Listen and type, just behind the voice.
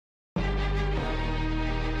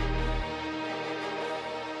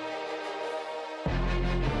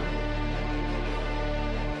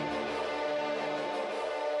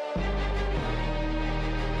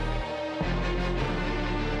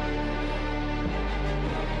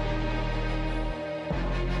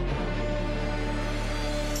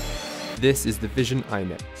This is the Vision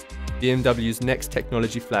iNEXT, BMW's next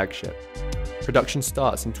technology flagship. Production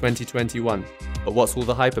starts in 2021, but what's all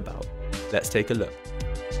the hype about? Let's take a look.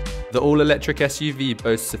 The all-electric SUV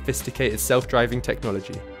boasts sophisticated self-driving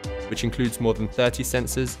technology, which includes more than 30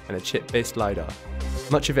 sensors and a chip-based LiDAR.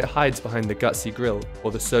 Much of it hides behind the gutsy grille,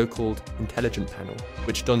 or the so-called intelligent panel,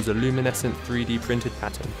 which dons a luminescent 3D printed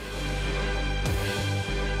pattern.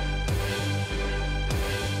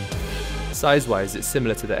 Size-wise, it's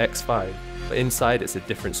similar to the X5, but inside it's a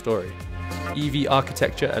different story. EV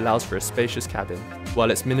architecture allows for a spacious cabin,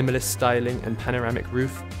 while its minimalist styling and panoramic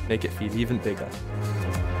roof make it feel even bigger.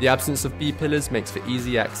 The absence of B-pillars makes for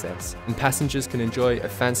easy access, and passengers can enjoy a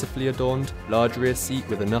fancifully adorned, large rear seat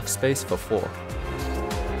with enough space for 4.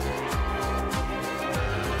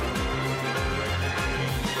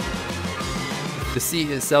 The seat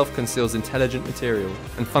itself conceals intelligent material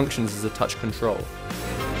and functions as a touch control.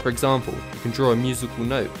 For example, you can draw a musical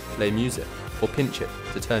note, play music, or pinch it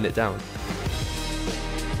to turn it down.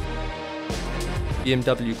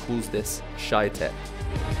 BMW calls this shy tech.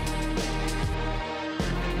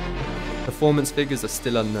 Performance figures are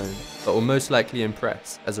still unknown, but will most likely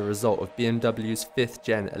impress as a result of BMW's 5th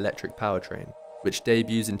gen electric powertrain, which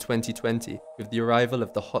debuts in 2020 with the arrival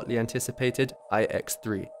of the hotly anticipated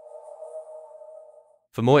iX3.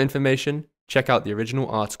 For more information, check out the original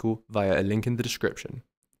article via a link in the description,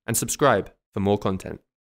 and subscribe for more content.